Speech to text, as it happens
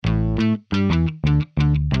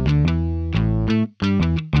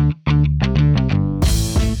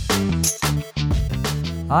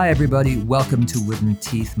Hi, everybody. Welcome to Wooden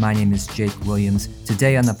Teeth. My name is Jake Williams.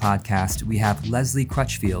 Today on the podcast, we have Leslie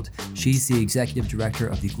Crutchfield. She's the Executive Director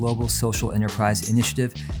of the Global Social Enterprise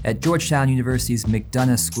Initiative at Georgetown University's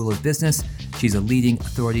McDonough School of Business. She's a leading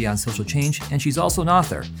authority on social change, and she's also an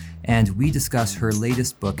author. And we discuss her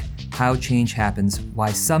latest book, How Change Happens,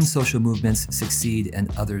 Why Some Social Movements Succeed and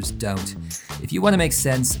Others Don't. If you want to make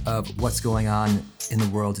sense of what's going on in the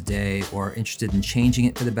world today or interested in changing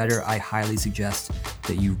it for the better, I highly suggest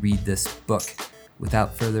that you read this book.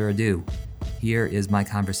 Without further ado, here is my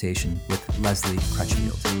conversation with Leslie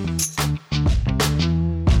Crutchfield.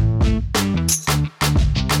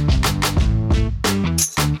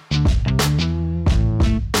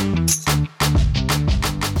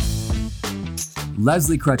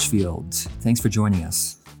 Leslie Crutchfield, thanks for joining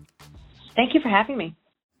us. Thank you for having me.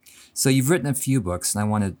 So you've written a few books, and I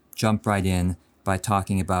want to jump right in by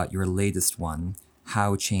talking about your latest one,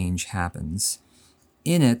 How Change Happens.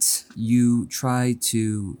 In it, you try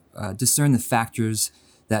to discern the factors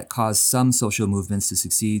that cause some social movements to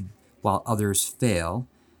succeed while others fail.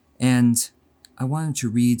 And I wanted to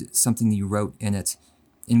read something that you wrote in it,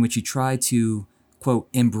 in which you try to, quote,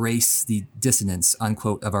 embrace the dissonance,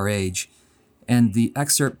 unquote, of our age. And the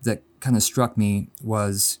excerpt that kind of struck me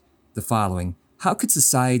was the following. How could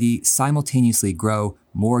society simultaneously grow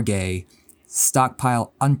more gay,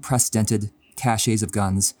 stockpile unprecedented caches of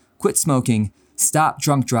guns, quit smoking, stop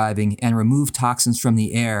drunk driving, and remove toxins from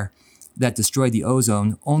the air that destroy the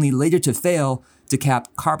ozone, only later to fail to cap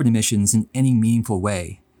carbon emissions in any meaningful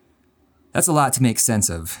way? That's a lot to make sense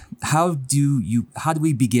of. How do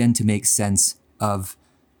we begin to make sense of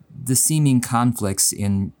the seeming conflicts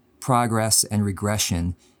in progress and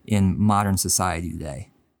regression in modern society today?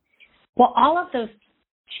 Well, all of those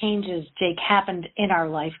changes, Jake, happened in our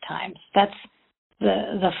lifetimes. That's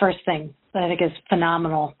the first thing that I think is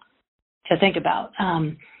phenomenal to think about.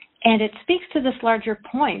 And it speaks to this larger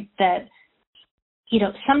point that,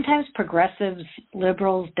 sometimes progressives,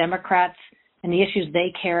 liberals, Democrats, and the issues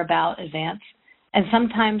they care about advance, and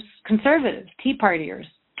sometimes conservatives, Tea Partiers,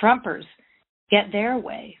 Trumpers get their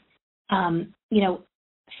way.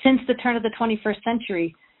 Since the turn of the 21st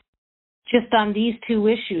century, just on these two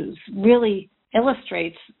issues really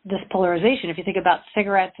illustrates this polarization. If you think about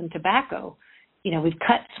cigarettes and tobacco, we've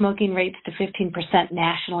cut smoking rates to 15%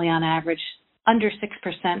 nationally on average, under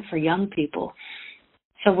 6% for young people.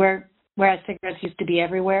 So whereas cigarettes used to be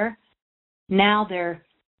everywhere, now they're,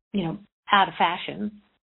 out of fashion.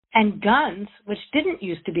 And guns, which didn't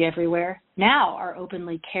used to be everywhere, now are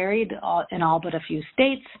openly carried in all but a few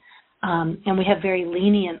states. And we have very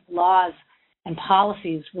lenient laws and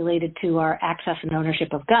policies related to our access and ownership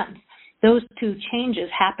of guns. Those two changes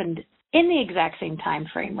happened in the exact same time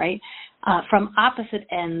frame, right? From opposite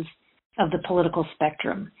ends of the political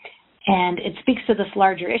spectrum. And it speaks to this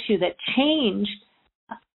larger issue that change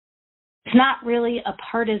is not really a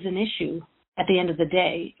partisan issue at the end of the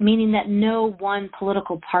day, meaning that no one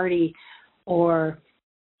political party or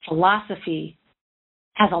philosophy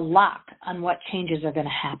has a lock on what changes are going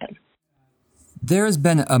to happen. There has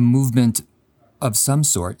been a movement of some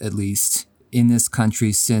sort, at least, in this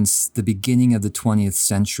country since the beginning of the 20th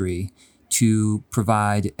century to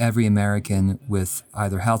provide every American with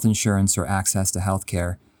either health insurance or access to health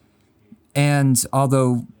care. And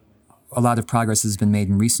although a lot of progress has been made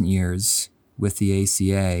in recent years with the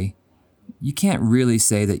ACA, you can't really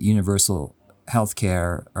say that universal health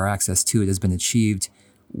care or access to it has been achieved.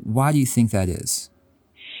 Why do you think that is?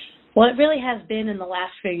 Well, it really has been in the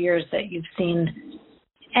last few years that you've seen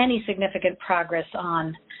any significant progress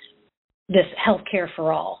on this healthcare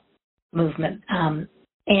for all movement.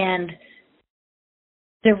 And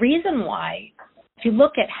the reason why, if you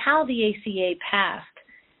look at how the ACA passed,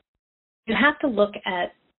 you have to look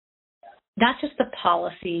at not just the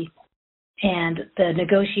policy and the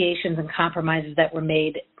negotiations and compromises that were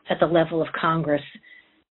made at the level of Congress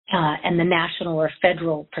and the national or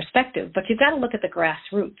federal perspective, but you've got to look at the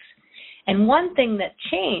grassroots. And one thing that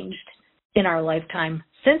changed in our lifetime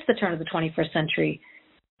since the turn of the 21st century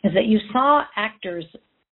is that you saw actors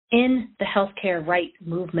in the healthcare right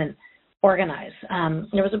movement organize.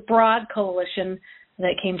 There was a broad coalition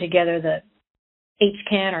that came together, the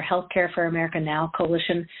HCAN, or Healthcare for America Now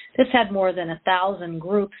coalition. This had more than 1,000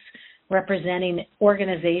 groups representing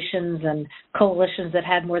organizations and coalitions that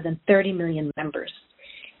had more than 30 million members.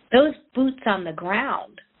 Those boots on the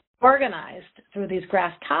ground, organized through these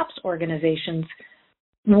grass tops organizations,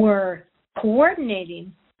 were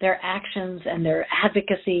coordinating their actions and their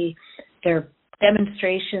advocacy, their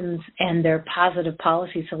demonstrations, and their positive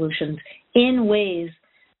policy solutions in ways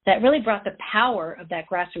that really brought the power of that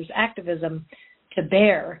grassroots activism to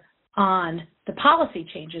bear on the policy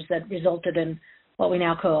changes that resulted in what we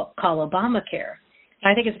now call Obamacare.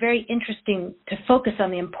 I think it's very interesting to focus on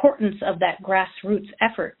the importance of that grassroots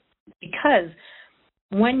effort, because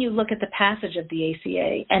when you look at the passage of the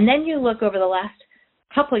ACA, and then you look over the last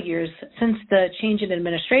couple of years since the change in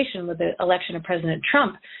administration with the election of President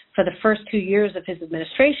Trump, for the first 2 years of his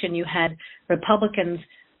administration, you had Republicans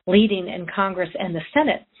leading in Congress and the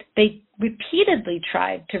Senate. They repeatedly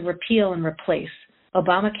tried to repeal and replace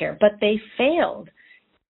Obamacare, but they failed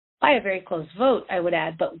by a very close vote, I would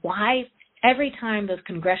add. But why? Every time those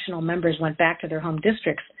congressional members went back to their home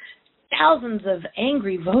districts, thousands of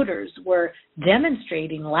angry voters were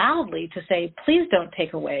demonstrating loudly to say, please don't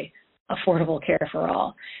take away affordable care for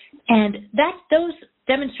all. And those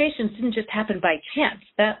demonstrations didn't just happen by chance.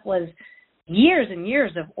 That was years and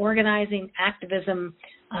years of organizing, activism,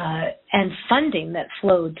 and funding that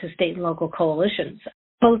flowed to state and local coalitions,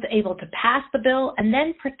 both able to pass the bill and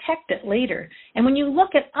then protect it later. And when you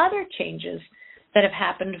look at other changes that have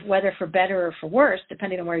happened, whether for better or for worse,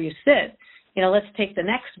 depending on where you sit, let's take the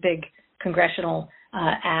next big congressional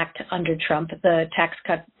act under Trump, the Tax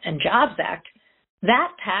Cut and Jobs Act.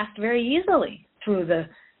 That passed very easily through the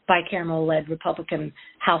bicameral-led Republican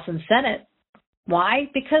House and Senate. Why?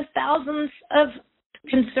 Because thousands of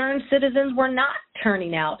concerned citizens were not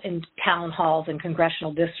turning out in town halls and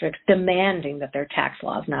congressional districts demanding that their tax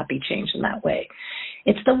laws not be changed in that way.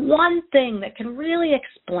 It's the one thing that can really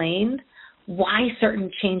explain why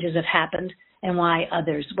certain changes have happened and why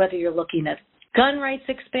others, whether you're looking at gun rights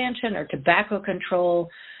expansion or tobacco control,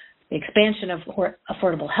 the expansion of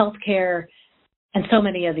affordable health care, and so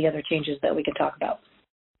many of the other changes that we could talk about.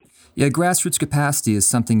 Yeah, grassroots capacity is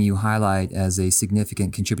something you highlight as a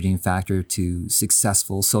significant contributing factor to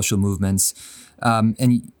successful social movements. And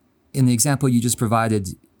in the example you just provided,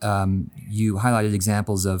 you highlighted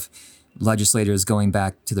examples of legislators going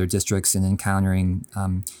back to their districts and encountering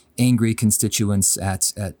angry constituents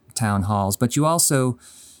at town halls. But you also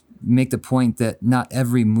make the point that not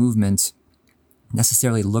every movement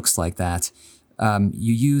necessarily looks like that.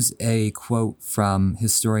 You use a quote from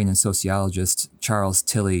historian and sociologist Charles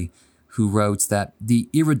Tilly, who wrote that the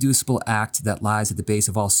irreducible act that lies at the base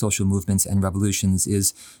of all social movements and revolutions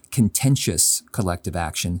is contentious collective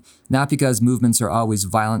action, not because movements are always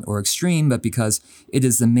violent or extreme, but because it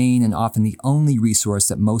is the main and often the only resource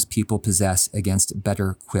that most people possess against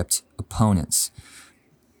better equipped opponents.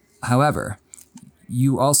 However,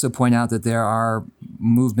 you also point out that there are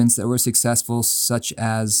movements that were successful, such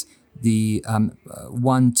as the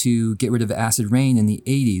one to get rid of acid rain in the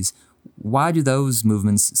 80s. Why do those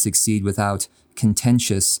movements succeed without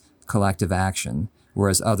contentious collective action,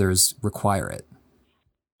 whereas others require it?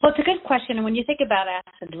 Well, it's a good question. And when you think about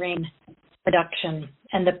acid rain reduction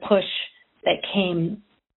and the push that came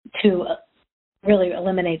to really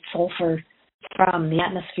eliminate sulfur from the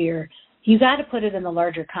atmosphere, you got to put it in the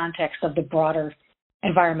larger context of the broader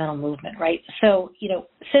environmental movement, right? So,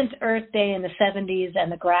 since Earth Day in the 70s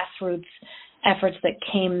and the grassroots efforts that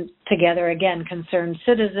came together, again, concerned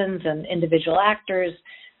citizens and individual actors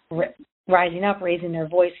rising up, raising their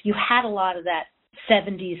voice, you had a lot of that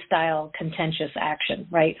 70s style contentious action,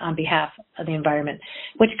 right, on behalf of the environment,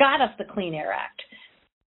 which got us the Clean Air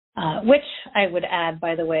Act, which I would add,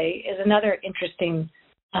 by the way, is another interesting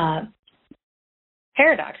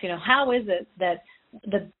paradox. How is it that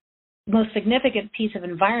the most significant piece of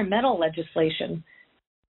environmental legislation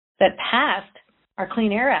that passed, our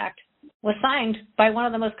Clean Air Act, was signed by one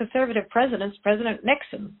of the most conservative presidents, President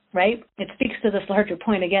Nixon, right? It speaks to this larger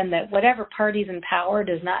point, again, that whatever party's in power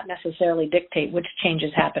does not necessarily dictate which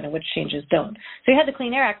changes happen and which changes don't. So you had the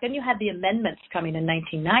Clean Air Act, then you had the amendments coming in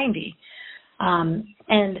 1990.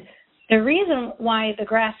 And the reason why the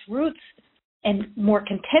grassroots and more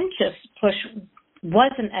contentious push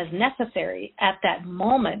wasn't as necessary at that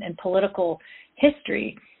moment in political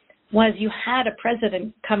history was you had a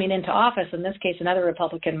president coming into office, in this case another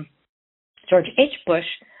Republican, George H. Bush,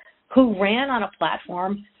 who ran on a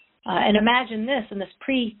platform, and imagine this, in this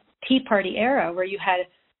pre-Tea Party era where you had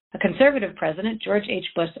a conservative president, George H.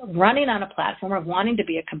 Bush, running on a platform of wanting to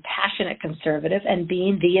be a compassionate conservative and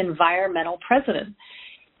being the environmental president.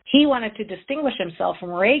 He wanted to distinguish himself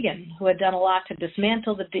from Reagan, who had done a lot to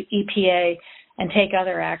dismantle the EPA and take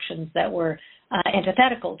other actions that were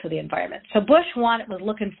antithetical to the environment. So Bush was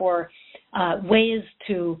looking for ways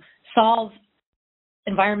to solve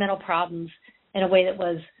environmental problems in a way that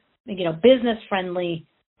was, business friendly,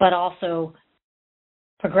 but also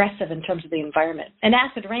progressive in terms of the environment. And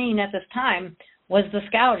acid rain at this time was the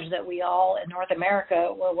scourge that we all in North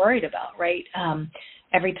America were worried about, right?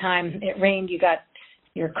 Every time it rained, you got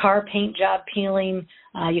your car paint job peeling.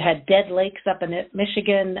 You had dead lakes up in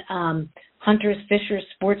Michigan, hunters, fishers,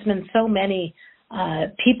 sportsmen, so many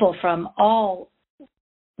people from all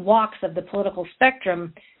walks of the political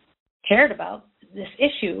spectrum cared about this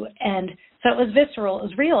issue. And so it was visceral, it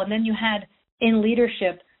was real. And then you had in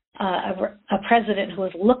leadership a president who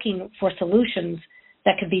was looking for solutions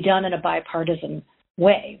that could be done in a bipartisan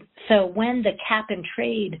way. So when the cap and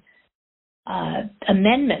trade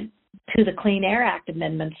amendment to the Clean Air Act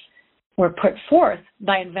amendments were put forth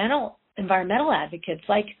by environmental advocates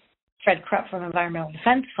like Fred Krupp from Environmental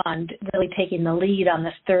Defense Fund, really taking the lead on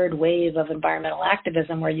this third wave of environmental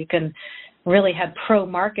activism where you can really have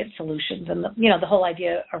pro-market solutions. And, the whole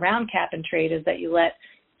idea around cap and trade is that you let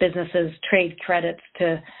businesses trade credits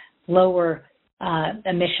to lower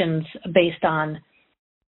emissions based on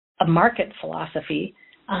a market philosophy.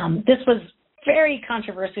 This was very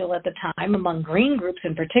controversial at the time among green groups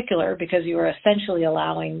in particular, because you were essentially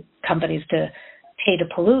allowing companies to pay to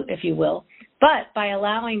pollute, if you will. But by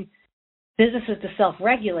allowing businesses to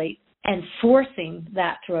self-regulate and forcing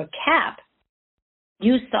that through a cap,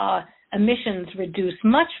 you saw emissions reduce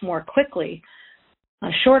much more quickly, on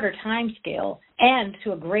a shorter time scale, and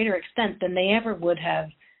to a greater extent than they ever would have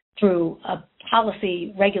through a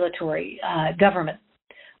policy regulatory government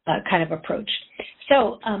kind of approach.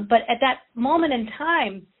 So, but at that moment in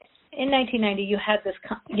time, in 1990, you had this,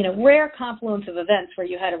 rare confluence of events where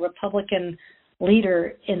you had a Republican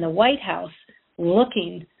leader in the White House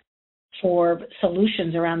looking for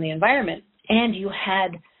solutions around the environment, and you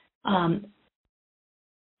had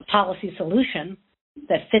policy solution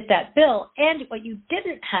that fit that bill. And what you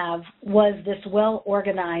didn't have was this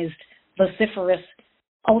well-organized, vociferous,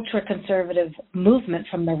 ultra-conservative movement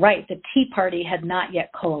from the right. The Tea Party had not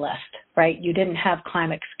yet coalesced, right? You didn't have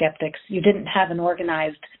climate skeptics. You didn't have an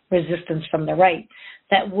organized resistance from the right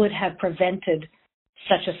that would have prevented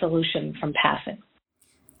such a solution from passing.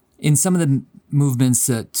 In some of the movements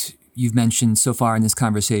that you've mentioned so far in this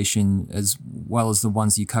conversation, as well as the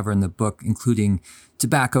ones you cover in the book, including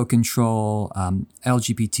tobacco control,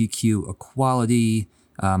 LGBTQ equality,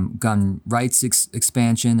 gun rights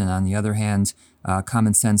expansion, and on the other hand,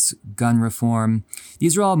 common sense gun reform.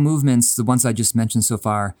 These are all movements, the ones I just mentioned so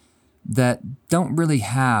far, that don't really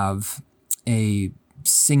have a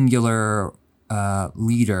singular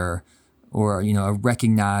leader or, a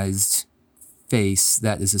recognized face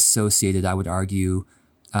that is associated, I would argue,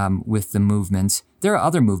 with the movement. There are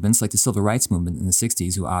other movements like the Civil Rights Movement in the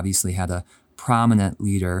 60s who obviously had a prominent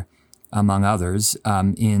leader, among others,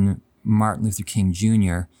 in Martin Luther King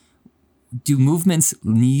Jr. Do movements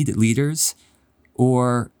need leaders,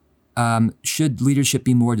 or should leadership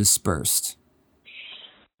be more dispersed?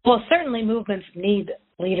 Well, certainly movements need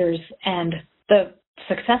leaders, and the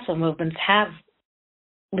successful movements have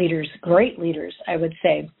leaders, great leaders, I would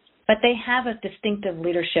say, but they have a distinctive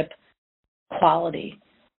leadership quality.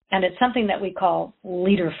 And it's something that we call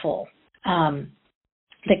leaderful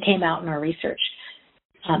that came out in our research.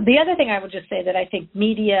 The other thing I would just say that I think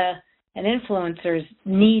media and influencers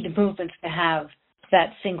need movements to have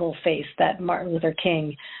that single face, that Martin Luther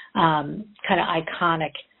King kind of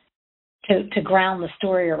iconic to ground the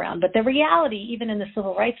story around. But the reality, even in the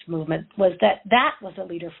civil rights movement, was that was a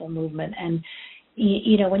leaderful movement. And,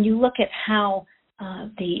 when you look at how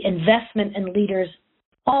the investment in leaders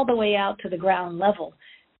all the way out to the ground level,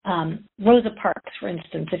 Rosa Parks, for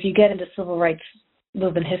instance, if you get into civil rights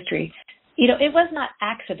movement history, it was not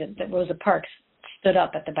accident that Rosa Parks stood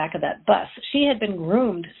up at the back of that bus. She had been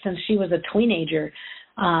groomed since she was a teenager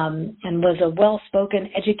and was a well-spoken,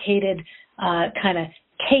 educated kind of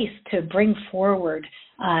case to bring forward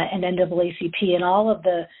an NAACP and all of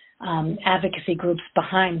the advocacy groups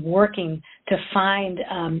behind working to find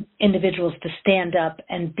individuals to stand up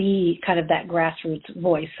and be kind of that grassroots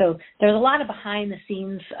voice. So there's a lot of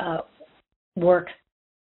behind-the-scenes work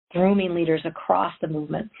grooming leaders across the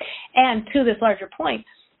movement. And to this larger point,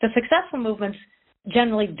 the successful movements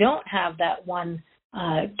generally don't have that one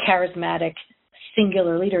charismatic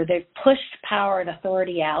singular leader. They've pushed power and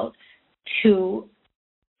authority out to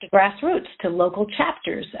the grassroots, to local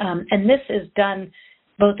chapters. And this is done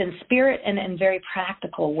both in spirit and in very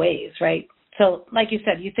practical ways, right? So like you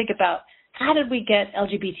said, you think about, how did we get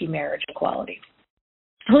LGBT marriage equality?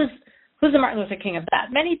 Who's the Martin Luther King of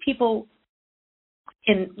that? Many people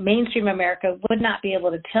in mainstream America would not be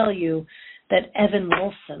able to tell you that Evan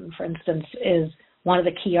Wolfson, for instance, is one of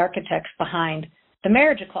the key architects behind the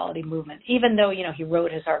marriage equality movement, even though, he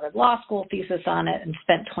wrote his Harvard Law School thesis on it and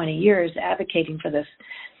spent 20 years advocating for this.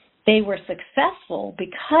 They were successful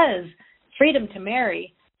because Freedom to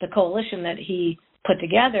Marry, the coalition that he put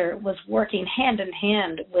together, was working hand in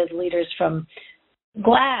hand with leaders from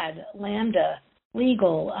GLAAD, Lambda,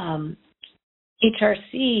 Legal,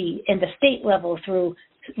 HRC, and the state level through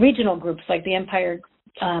regional groups like the Empire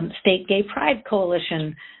State Gay Pride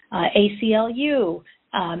Coalition, ACLU,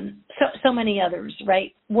 so many others,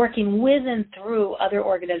 right? Working with and through other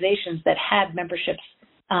organizations that had memberships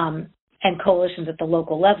and coalitions at the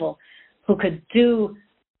local level who could do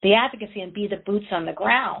the advocacy and be the boots on the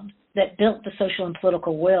ground that built the social and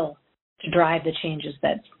political will to drive the changes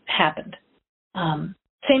that happened.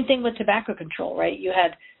 Same thing with tobacco control, right? You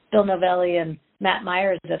had Bill Novelli and Matt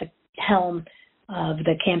Myers at the helm of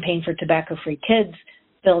the Campaign for Tobacco-Free Kids.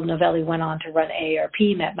 Bill Novelli went on to run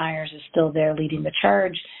AARP. Matt Myers is still there leading the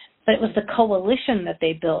charge. But it was the coalition that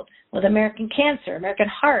they built with American Cancer, American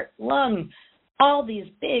Heart, Lung, all these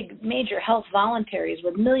big major health voluntaries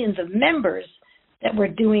with millions of members that were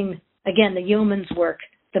doing, again, the yeoman's work,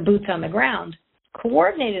 the boots on the ground,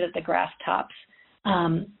 coordinated at the grass tops,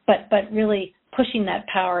 but really pushing that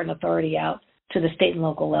power and authority out to the state and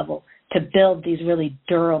local level to build these really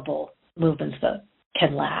durable movements that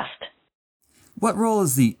can last. What role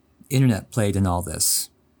has the internet played in all this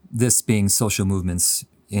being social movements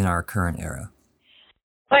in our current era?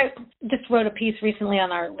 I just wrote a piece recently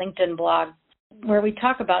on our LinkedIn blog where we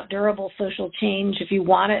talk about durable social change. If you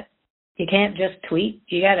want it, you can't just tweet,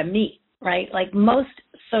 you got to meet, right? Like most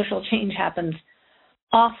social change happens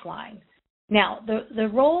offline. Now, the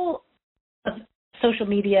role of social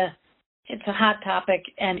media, it's a hot topic,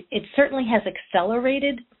 and it certainly has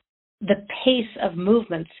accelerated the pace of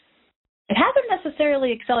movements. It hasn't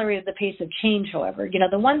necessarily accelerated the pace of change, however.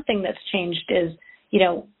 The one thing that's changed is,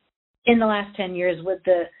 in the last 10 years with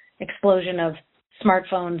the explosion of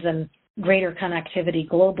smartphones and greater connectivity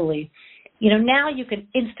globally, now you can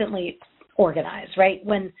instantly organize, right?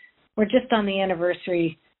 When we're just on the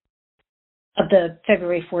anniversary of the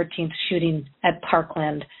February 14th shooting at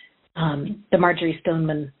Parkland, the Marjorie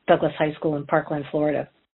Stoneman Douglas High School in Parkland, Florida.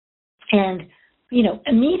 And,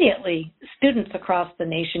 immediately students across the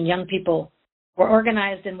nation, young people, were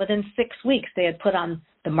organized, and within 6 weeks they had put on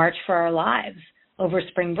the March for Our Lives over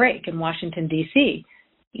spring break in Washington, D.C.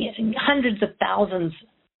 Hundreds of thousands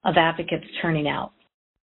of advocates turning out.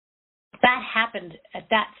 That happened at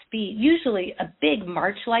that speed. Usually a big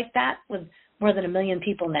march like that with more than 1 million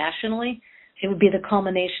people nationally, it would be the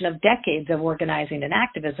culmination of decades of organizing and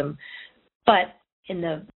activism. But in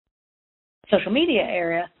the social media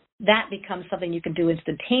era, that becomes something you can do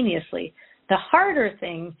instantaneously. The harder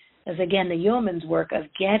thing is, again, the yeoman's work of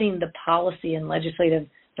getting the policy and legislative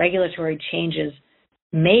regulatory changes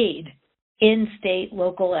made in state,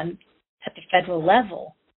 local, and at the federal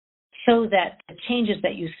level so that the changes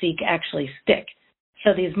that you seek actually stick.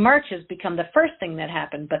 So these marches become the first thing that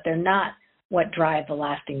happen, but they're not what drive the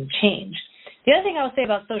lasting change. The other thing I would say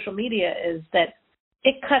about social media is that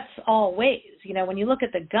it cuts all ways. When you look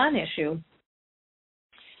at the gun issue,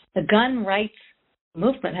 the gun rights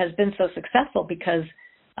movement has been so successful because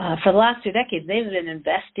for the last 2 decades, they've been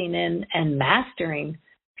investing in and mastering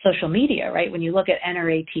social media, right? When you look at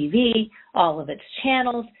NRA TV, all of its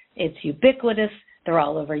channels, it's ubiquitous. They're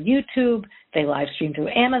all over YouTube. They live stream through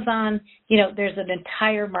Amazon. There's an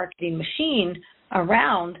entire marketing machine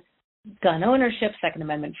around gun ownership, Second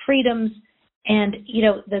Amendment freedoms. And,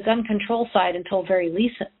 the gun control side until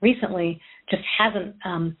very recently just hasn't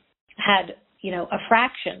had, a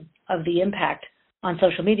fraction of the impact on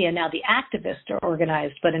social media. Now the activists are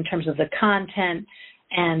organized, but in terms of the content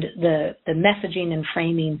and the messaging and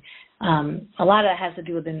framing, a lot of that has to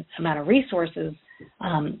do with the amount of resources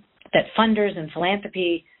that funders and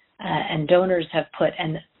philanthropy and donors have put,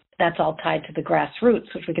 and that's all tied to the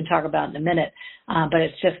grassroots, which we can talk about in a minute. But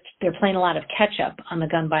it's just they're playing a lot of catch up on the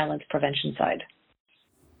gun violence prevention side.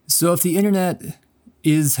 So if the internet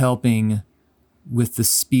is helping with the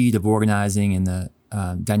speed of organizing and the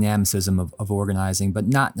dynamicism of organizing, but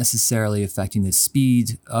not necessarily affecting the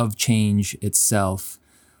speed of change itself,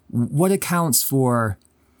 what accounts for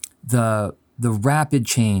the rapid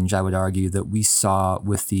change, I would argue, that we saw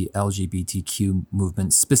with the LGBTQ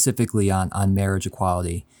movement, specifically on marriage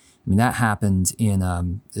equality? I mean, that happened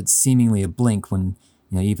in it's seemingly a blink when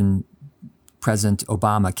even President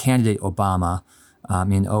Obama, candidate Obama,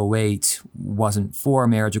 in 2008 wasn't for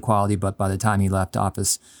marriage equality, but by the time he left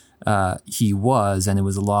office, he was, and it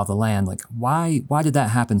was the law of the land. Like, why did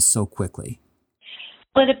that happen so quickly?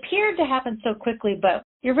 Well, it appeared to happen so quickly, but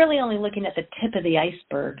you're really only looking at the tip of the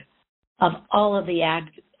iceberg of all of the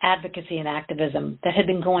advocacy and activism that had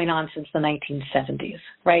been going on since the 1970s,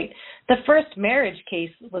 right? The first marriage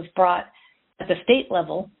case was brought at the state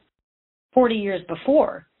level 40 years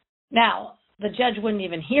before. Now, the judge wouldn't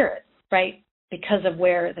even hear it, right, because of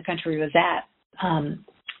where the country was at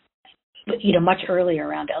much earlier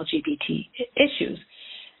around LGBT issues.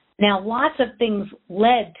 Now, lots of things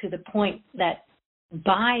led to the point that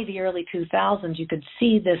by the early 2000s, you could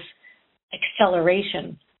see this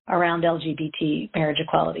acceleration around LGBT marriage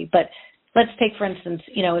equality. But let's take, for instance,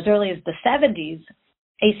 as early as the 70s,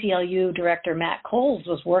 ACLU director Matt Coles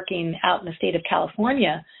was working out in the state of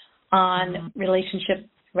California on relationship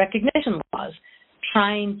recognition laws,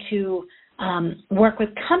 trying to work with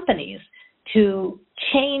companies to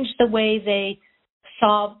change the way they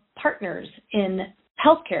saw partners in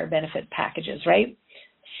healthcare benefit packages, right?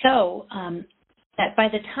 So that by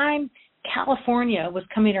the time California was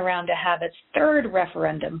coming around to have its third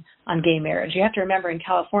referendum on gay marriage, you have to remember in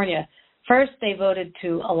California, first they voted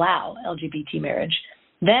to allow LGBT marriage,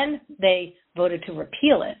 then they voted to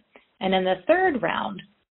repeal it. And in the third round,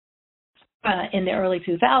 in the early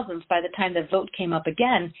 2000s, by the time the vote came up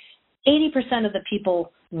again, 80% of the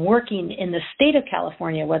people working in the state of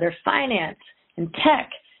California, whether finance and tech,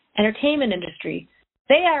 entertainment industry,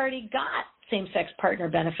 they already got same-sex partner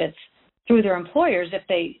benefits through their employers if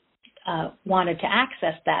they wanted to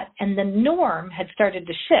access that. And the norm had started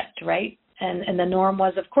to shift, right? And the norm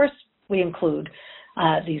was, of course, we include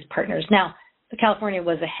these partners. Now, California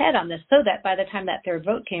was ahead on this so that by the time that third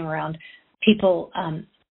vote came around, people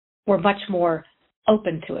were much more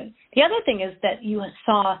open to it. The other thing is that you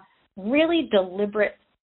saw really deliberate,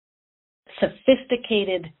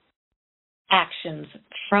 sophisticated actions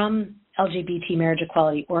from LGBT marriage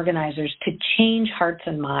equality organizers to change hearts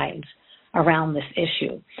and minds around this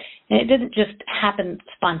issue. And it didn't just happen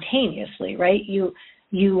spontaneously, right? You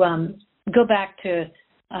go back to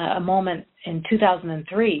a moment in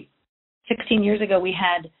 2003, 16 years ago, we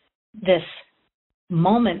had this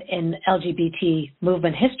moment in LGBT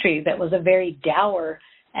movement history that was a very dour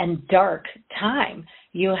and dark time.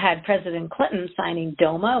 You had President Clinton signing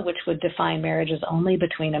DOMA, which would define marriages only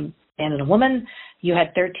between a man and a woman. You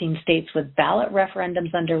had 13 states with ballot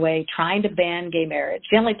referendums underway trying to ban gay marriage.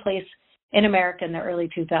 The only place in America in the early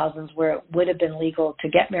 2000s where it would have been legal to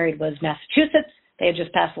get married was Massachusetts. They had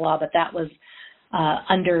just passed a law, but that was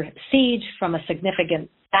under siege from a significant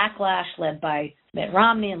backlash led by Mitt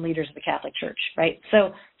Romney and leaders of the Catholic Church, right?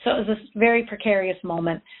 So it was this very precarious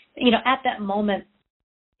moment. At that moment,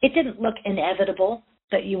 it didn't look inevitable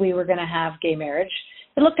that we were going to have gay marriage.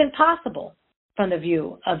 It looked impossible from the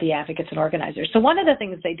view of the advocates and organizers. So one of the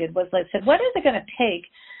things they did was they said, what is it going to take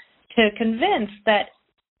to convince that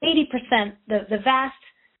 80%, the vast,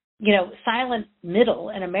 silent middle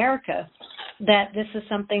in America, that this is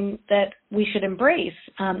something that we should embrace,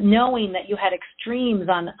 knowing that you had extremes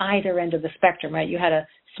on either end of the spectrum, right? You had a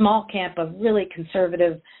small camp of really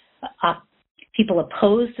conservative people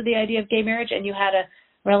opposed to the idea of gay marriage, and you had a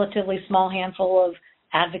relatively small handful of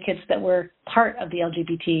advocates that were part of the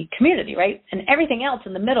LGBT community, right? And everything else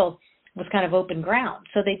in the middle was kind of open ground.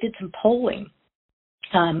 So they did some polling,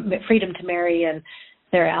 Freedom to Marry and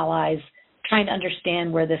their allies, trying to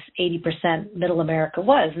understand where this 80% middle America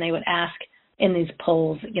was. And they would ask in these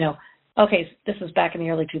polls, okay, this was back in the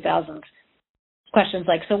early 2000s, questions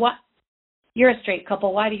like, so what, you're a straight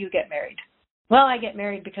couple, why do you get married? Well, I get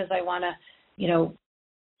married because I want to,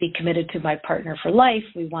 be committed to my partner for life.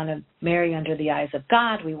 We want to marry under the eyes of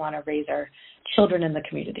God. We want to raise our children in the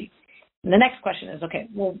community. And the next question is, okay,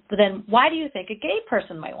 well, then why do you think a gay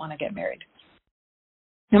person might want to get married?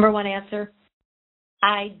 Number one answer,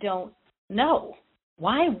 I don't know.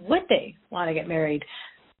 Why would they want to get married?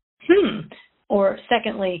 Or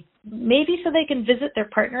secondly, maybe so they can visit their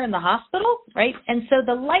partner in the hospital, right? And so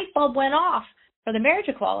the light bulb went off for the marriage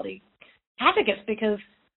equality advocates because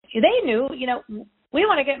they knew, we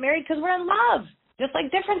want to get married because we're in love, just like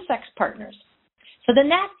different sex partners. So then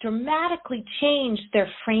that dramatically changed their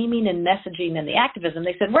framing and messaging and the activism.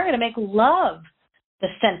 They said, we're going to make love the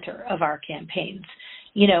center of our campaigns,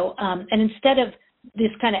 and instead of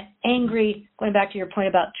this kind of angry, going back to your point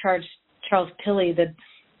about Charles Tilley, the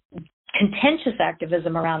contentious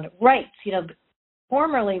activism around rights,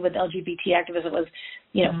 formerly with LGBT activism was,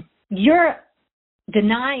 you're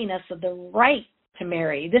denying us of the right to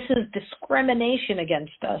marry. This is discrimination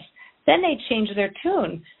against us. Then they changed their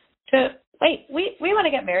tune to, wait, we want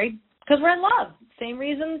to get married because we're in love. Same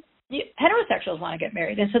reason heterosexuals want to get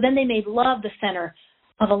married. And so then they made love the center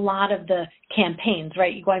of a lot of the campaigns,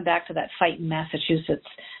 right? Going back to that fight in Massachusetts.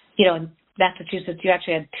 In Massachusetts, you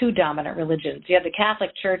actually had two dominant religions. You had the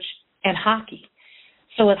Catholic Church and hockey.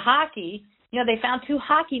 So with hockey, they found two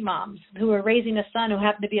hockey moms who were raising a son who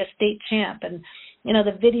happened to be a state champ. And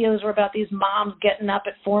the videos were about these moms getting up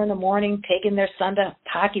at 4 a.m, taking their son to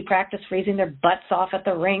hockey practice, freezing their butts off at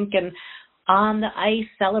the rink and on the ice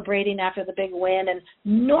celebrating after the big win and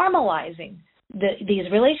normalizing these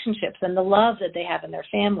relationships and the love that they have in their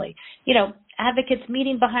family. Advocates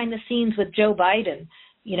meeting behind the scenes with Joe Biden,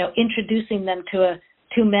 introducing them to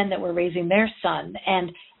two men that were raising their son,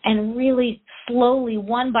 and really slowly,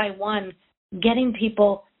 one by one, getting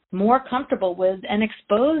people more comfortable with and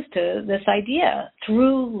exposed to this idea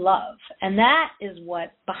through love. And that is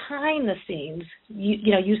what, behind the scenes,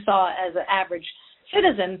 you saw as an average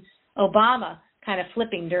citizen, Obama kind of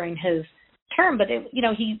flipping during his term, but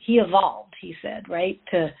he evolved, he said, right,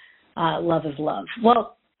 to love is love.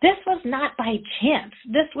 Well, this was not by chance.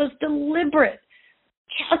 This was deliberate,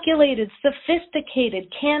 calculated,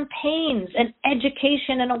 sophisticated campaigns and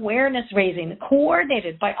education and awareness raising,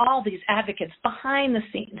 coordinated by all these advocates behind the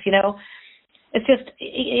scenes. It's just,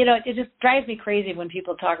 it just drives me crazy when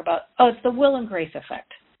people talk about, it's the Will and Grace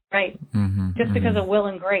effect, right? Just because of Will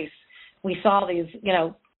and Grace, we saw these,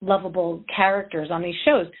 lovable characters on these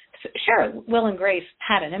shows. Sure, Will and Grace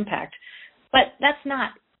had an impact, but that's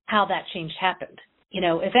not how that change happened.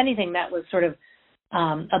 If anything, that was sort of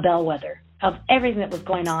a bellwether of everything that was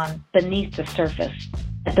going on beneath the surface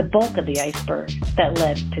at the bulk of the iceberg that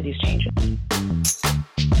led to these changes.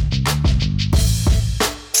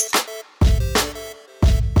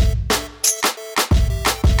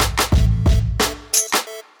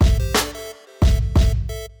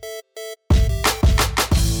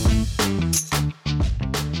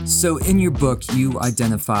 So in your book, you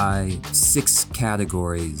identify 6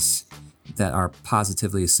 categories that are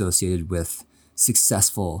positively associated with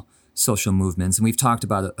successful social movements. And we've talked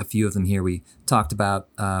about a few of them here. We talked about,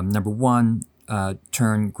 number 1,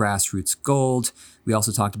 turn grassroots gold. We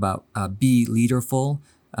also talked about be leaderful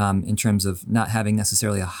in terms of not having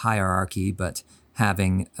necessarily a hierarchy, but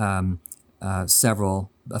having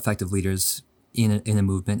several effective leaders in a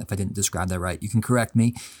movement. If I didn't describe that right, you can correct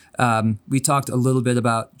me. We talked a little bit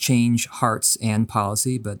about change hearts and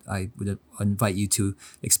policy, but I would invite you to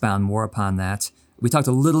expound more upon that. We talked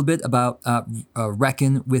a little bit about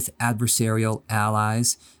reckon with adversarial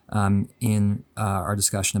allies in our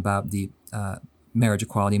discussion about the marriage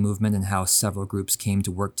equality movement and how several groups came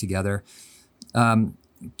to work together.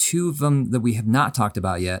 2 of them that we have not talked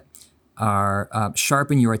about yet are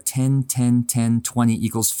sharpen your 10, 10, 10, 20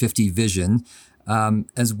 equals 50 vision,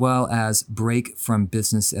 as well as break from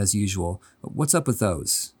business as usual. What's up with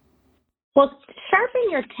those? Well,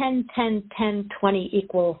 sharpen your 10, 10, 10, 20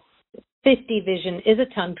 equal 50 vision is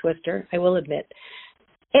a tongue twister, I will admit.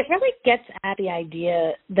 It really gets at the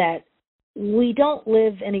idea that we don't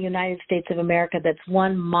live in a United States of America that's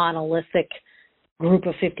one monolithic group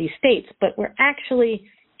of 50 states, but we're actually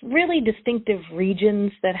really distinctive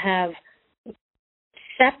regions that have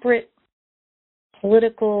separate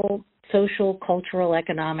political, social, cultural,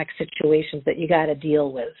 economic situations that you got to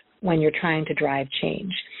deal with when you're trying to drive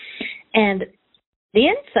change. And the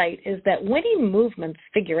insight is that winning movements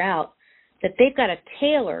figure out that they've got to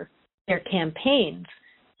tailor their campaigns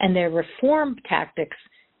and their reform tactics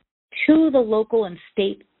to the local and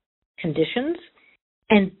state conditions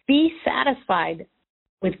and be satisfied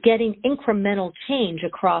with getting incremental change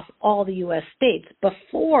across all the U.S. states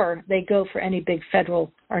before they go for any big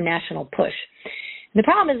federal or national push. And the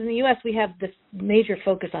problem is in the U.S. we have this major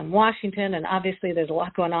focus on Washington, and obviously there's a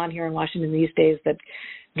lot going on here in Washington these days that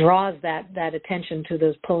draws that attention to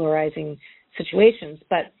those polarizing situations.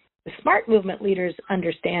 But the smart movement leaders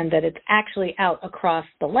understand that it's actually out across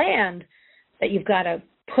the land that you've got to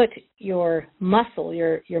put your muscle,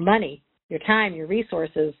 your money, your time, your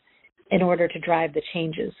resources in order to drive the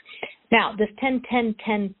changes. Now, this 10, 10,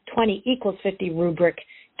 10, 20 equals 50 rubric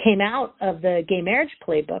came out of the gay marriage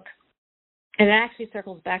playbook, and it actually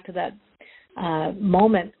circles back to that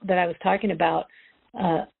moment that I was talking about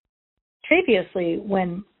previously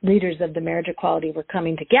when leaders of the marriage equality were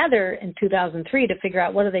coming together in 2003 to figure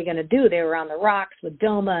out what are they going to do. They were on the rocks with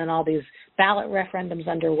DOMA and all these ballot referendums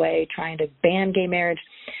underway trying to ban gay marriage.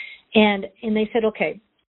 And they said, okay,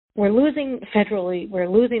 we're losing federally, we're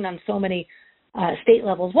losing on so many state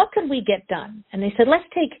levels. What could we get done? And they said,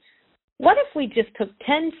 what if we just took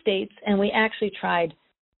 10 states and we actually tried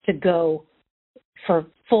to go for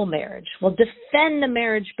full marriage? We'll defend the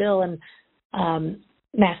marriage bill in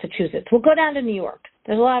Massachusetts. We'll go down to New York.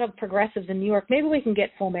 There's a lot of progressives in New York. Maybe we can get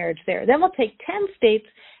full marriage there. Then we'll take 10 states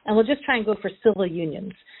and we'll just try and go for civil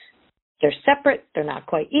unions. They're separate. They're not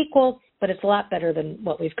quite equal, but it's a lot better than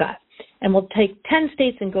what we've got. And we'll take 10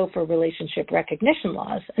 states and go for relationship recognition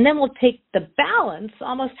laws. And then we'll take the balance,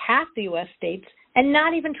 almost half the U.S. states, and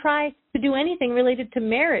not even try to do anything related to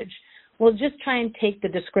marriage. We'll just try and take the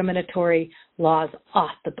discriminatory laws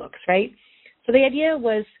off the books, right? So the idea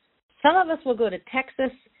was some of us will go to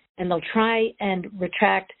Texas and they'll try and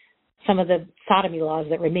retract some of the sodomy laws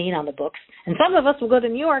that remain on the books. And some of us will go to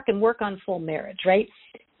New York and work on full marriage, right?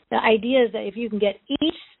 The idea is that if you can get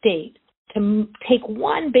each state to take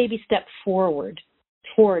one baby step forward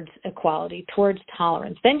towards equality, towards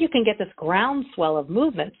tolerance, then you can get this groundswell of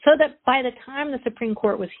movement so that by the time the Supreme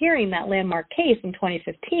Court was hearing that landmark case in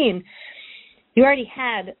 2015, you already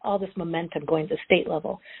had all this momentum going to the state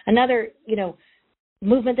level. Another,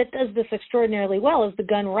 movement that does this extraordinarily well is the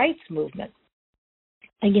gun rights movement.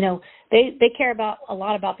 And, they care a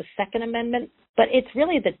lot about the Second Amendment, but it's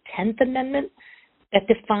really the 10th Amendment that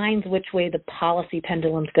defines which way the policy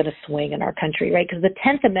pendulum is going to swing in our country, right? Because the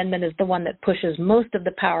 10th Amendment is the one that pushes most of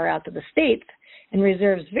the power out to the states and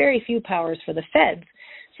reserves very few powers for the feds.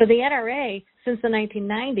 So the NRA, since the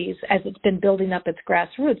 1990s, as it's been building up its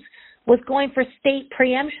grassroots, was going for state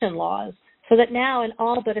preemption laws, so that now in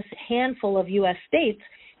all but a handful of U.S. states,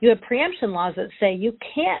 you have preemption laws that say you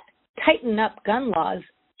can't tighten up gun laws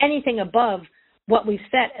anything above what we've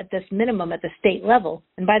set at this minimum at the state level.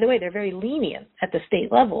 And by the way, they're very lenient at the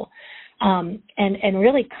state level, and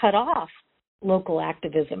really cut off local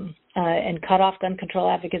activism and cut off gun control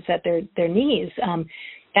advocates at their knees.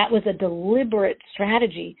 That was a deliberate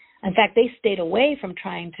strategy. In fact, they stayed away from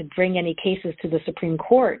trying to bring any cases to the Supreme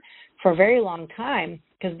Court for a very long time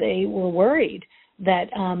because they were worried that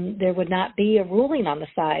there would not be a ruling on the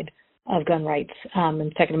side of gun rights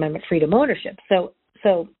and Second Amendment freedom ownership. So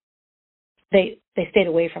they stayed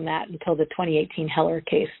away from that until the 2018 Heller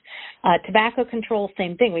case. Tobacco control,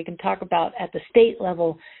 same thing. We can talk about at the state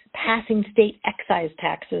level passing state excise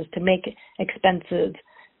taxes to make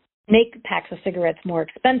packs of cigarettes more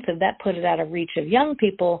expensive. That put it out of reach of young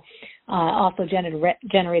people, also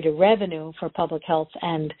generated revenue for public health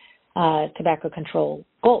and tobacco control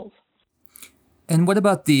goals. And what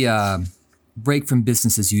about the break from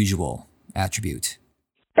business as usual attribute?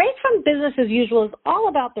 Break from business as usual is all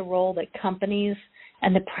about the role that companies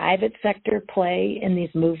and the private sector play in these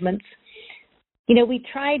movements. We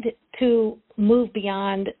tried to move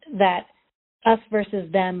beyond that us versus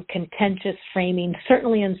them contentious framing.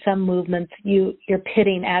 Certainly in some movements, you're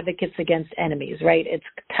pitting advocates against enemies, right? It's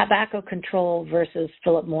tobacco control versus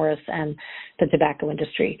Philip Morris and the tobacco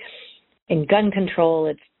industry. In gun control,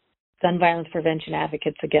 it's gun violence prevention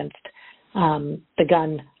advocates against the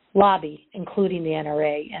gun lobby, including the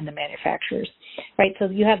NRA and the manufacturers, right? So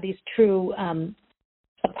you have these true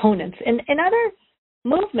opponents. In other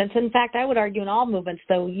movements, in fact, I would argue in all movements,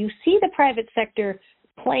 though, you see the private sector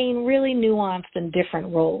playing really nuanced and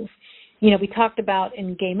different roles. We talked about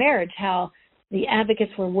in gay marriage how the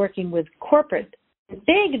advocates were working with corporate,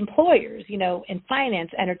 big employers, in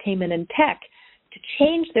finance, entertainment, and tech to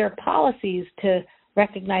change their policies to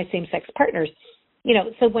recognize same-sex partners.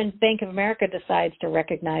 So when Bank of America decides to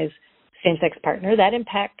recognize same-sex partner, that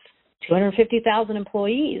impacts 250,000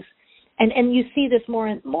 employees. And you see this more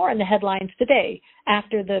in the headlines today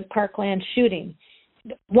after the Parkland shooting.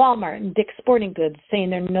 Walmart and Dick's Sporting Goods saying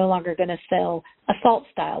they're no longer going to sell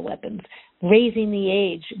assault-style weapons, raising the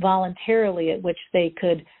age voluntarily at which they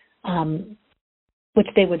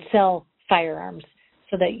would sell firearms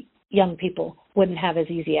so that young people wouldn't have as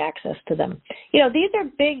easy access to them. These are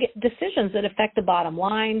big decisions that affect the bottom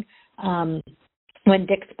line. When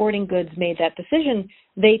Dick's Sporting Goods made that decision,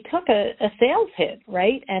 they took a sales hit,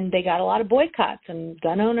 right? And they got a lot of boycotts, and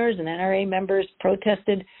gun owners and NRA members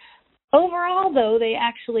protested. Overall, though, they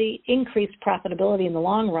actually increased profitability in the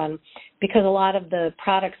long run because a lot of the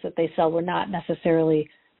products that they sell were not necessarily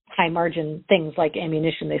high-margin things like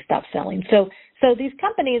ammunition they stopped selling. So these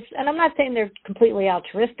companies, and I'm not saying they're completely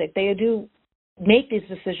altruistic, they do make these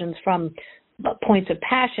decisions from points of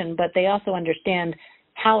passion, but they also understand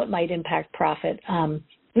how it might impact profit.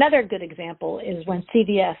 Another good example is when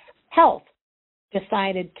CVS Health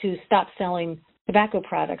decided to stop selling tobacco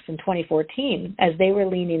products in 2014 as they were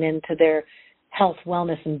leaning into their health,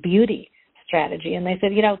 wellness, and beauty strategy. And they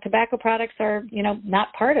said, tobacco products are,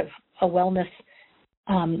 not part of a wellness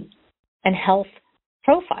and health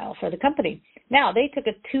profile for the company. Now, they took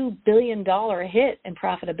a $2 billion hit in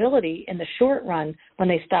profitability in the short run when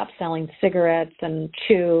they stopped selling cigarettes and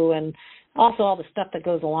chew and also all the stuff that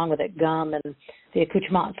goes along with it, gum and the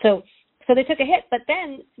accoutrement. So they took a hit, but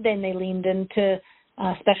then they leaned into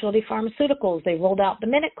specialty pharmaceuticals. They rolled out the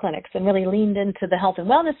Minute Clinics and really leaned into the health and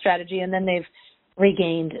wellness strategy, and then they've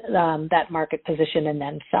regained that market position and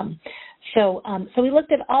then some. So we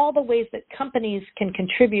looked at all the ways that companies can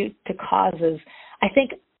contribute to causes. I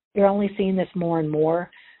think you're only seeing this more and more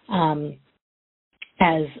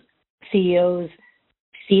as CEOs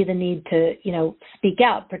see the need to, speak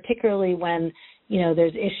out, particularly when,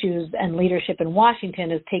 there's issues and leadership in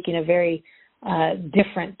Washington is taking a very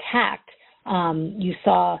different tact. You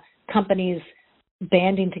saw companies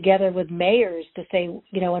banding together with mayors to say,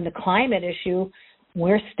 in the climate issue,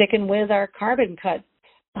 we're sticking with our carbon cut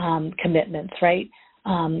commitments, right?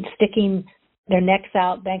 Sticking their necks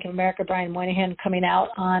out. Bank of America, Brian Moynihan coming out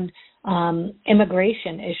on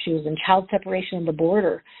immigration issues and child separation of the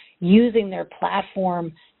border, using their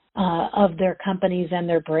platform of their companies and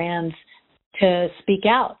their brands to speak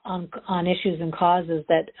out on issues and causes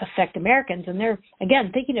that affect Americans. And they're,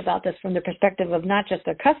 again, thinking about this from the perspective of not just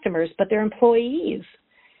their customers, but their employees,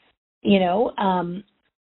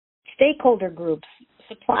 stakeholder groups,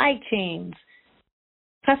 supply chains,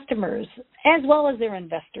 customers, as well as their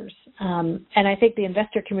investors. And I think the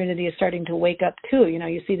investor community is starting to wake up too.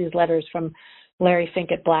 You see these letters from Larry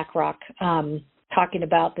Fink at BlackRock talking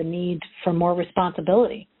about the need for more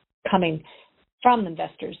responsibility coming from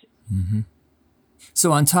investors. Mm-hmm.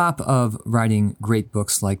 So on top of writing great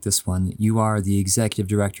books like this one, you are the executive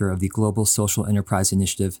director of the Global Social Enterprise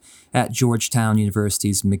Initiative at Georgetown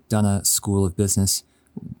University's McDonough School of Business.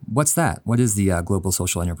 What's that? What is the Global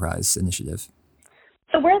Social Enterprise Initiative?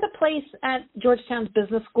 So we're the place at Georgetown's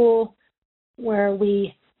Business School where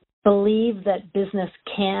we believe that business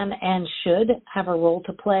can and should have a role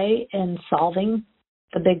to play in solving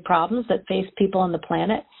the big problems that face people on the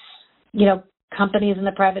planet. Companies in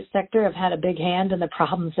the private sector have had a big hand in the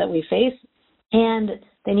problems that we face, and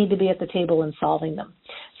they need to be at the table in solving them.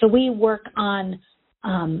 So we work on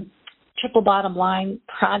triple bottom line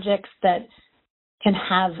projects that can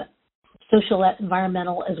have social,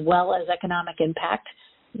 environmental, as well as economic impact,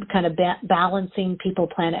 kind of balancing people,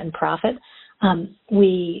 planet, and profit.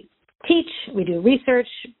 We teach, we do research,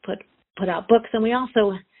 put out books, and we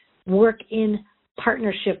also work in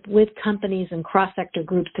partnership with companies and cross-sector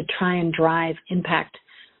groups to try and drive impact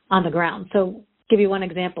on the ground. So give you one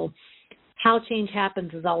example. How Change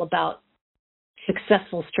Happens is all about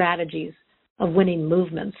successful strategies of winning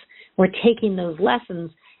movements. We're taking those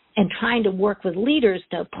lessons and trying to work with leaders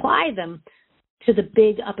to apply them to the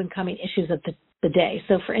big up-and-coming issues of the day.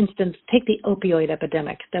 So, for instance, take the opioid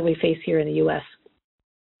epidemic that we face here in the U.S.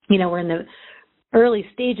 We're in the early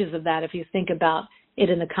stages of that if you think about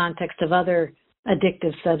it in the context of other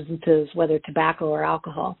addictive substances, whether tobacco or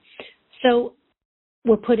alcohol. So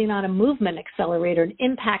we're putting on a movement accelerator, an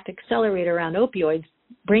impact accelerator around opioids,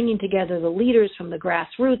 bringing together the leaders from the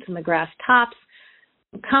grassroots and the grass tops,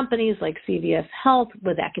 companies like CVS Health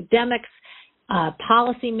with academics,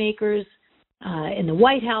 policymakers in the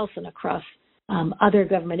White House and across other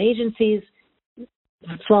government agencies,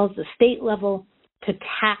 as well as the state level, to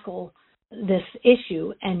tackle this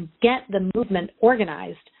issue and get the movement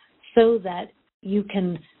organized so that you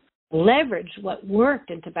can leverage what worked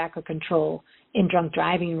in tobacco control, in drunk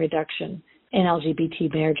driving reduction, in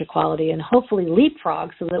LGBT marriage equality, and hopefully leapfrog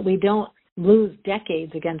so that we don't lose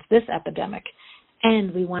decades against this epidemic.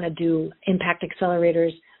 And we want to do impact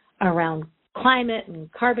accelerators around climate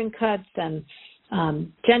and carbon cuts and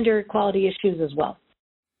gender equality issues as well.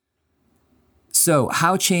 So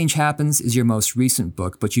How Change Happens is your most recent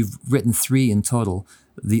book, but you've written 3 in total.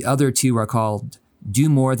 The other 2 are called Do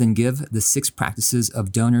More Than Give, the 6 Practices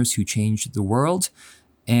of Donors Who Changed the World,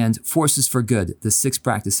 and Forces for Good, the 6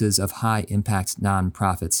 Practices of High-Impact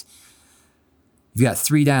Nonprofits. You've got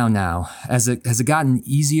 3 down now. Has it gotten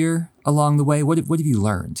easier along the way? What have you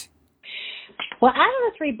learned? Well, out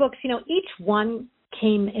of the 3 books, each one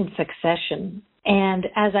came in succession. And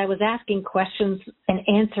as I was asking questions and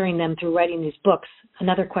answering them through writing these books,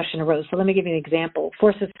 another question arose. So let me give you an example.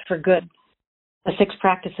 Forces for Good, the 6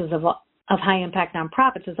 Practices of High-Impact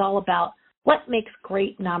Nonprofits is all about what makes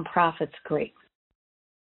great nonprofits great.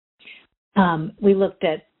 We looked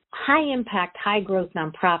at high-impact, high-growth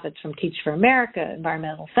nonprofits from Teach for America,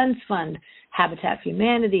 Environmental Defense Fund, Habitat for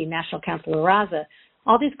Humanity, National Council of Raza,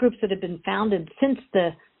 all these groups that have been founded since the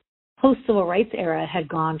post-civil rights era had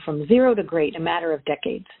gone from zero to great in a matter of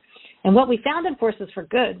decades. And what we found in Forces for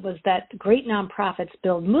Good was that great nonprofits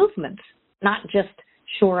build movements, not just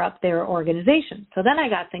shore up their organization. So then I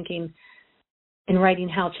got thinking, in writing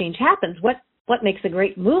How Change Happens, what makes a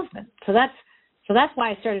great movement? So that's why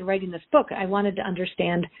I started writing this book. I wanted to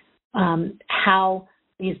understand how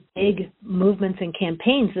these big movements and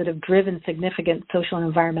campaigns that have driven significant social and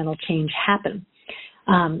environmental change happen.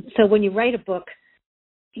 So when you write a book,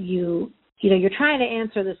 you're trying to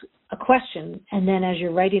answer a question, and then as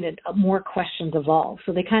you're writing it, more questions evolve.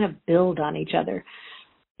 So they kind of build on each other.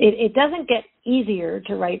 It doesn't get easier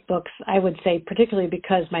to write books, I would say, particularly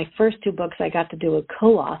because my first 2 books I got to do with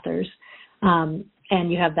co-authors, and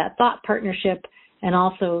you have that thought partnership, and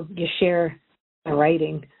also you share the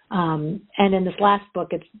writing. And in this last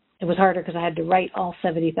book, it was harder because I had to write all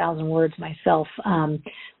 70,000 words myself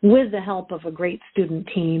with the help of a great student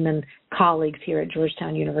team and colleagues here at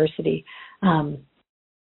Georgetown University.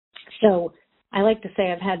 So I like to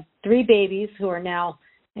say I've had 3 babies who are now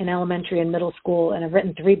in elementary and middle school, and I've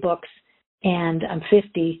written 3 books, and I'm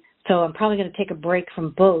 50, so I'm probably going to take a break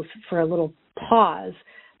from both for a little pause,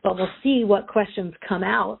 but we'll see what questions come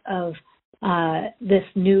out of this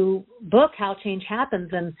new book, How Change Happens.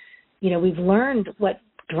 And, we've learned what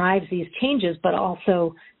drives these changes, but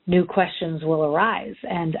also new questions will arise.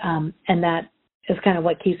 And that is kind of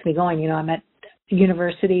what keeps me going. I'm at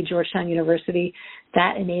university, Georgetown University.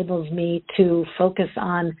 That enables me to focus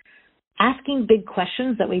on asking big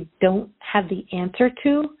questions that we don't have the answer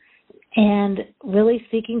to and really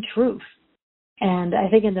seeking truth. And I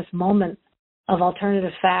think in this moment of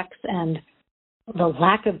alternative facts and the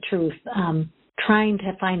lack of truth, trying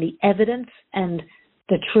to find the evidence and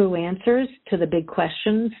the true answers to the big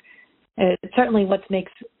questions, it's certainly what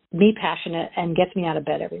makes me passionate and gets me out of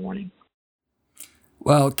bed every morning.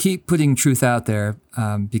 Well, keep putting truth out there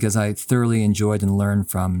because I thoroughly enjoyed and learned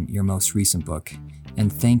from your most recent book.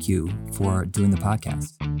 And thank you for doing the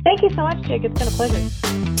podcast. Thank you so much, Jake. It's been a pleasure.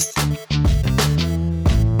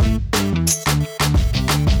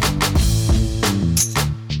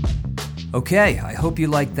 Okay, I hope you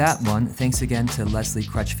liked that one. Thanks again to Leslie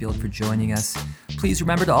Crutchfield for joining us. Please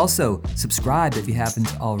remember to also subscribe if you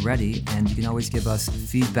haven't already, and you can always give us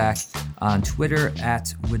feedback on Twitter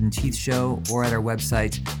at Wooden Teeth Show or at our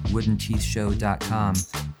website, woodenteethshow.com.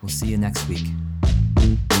 We'll see you next week.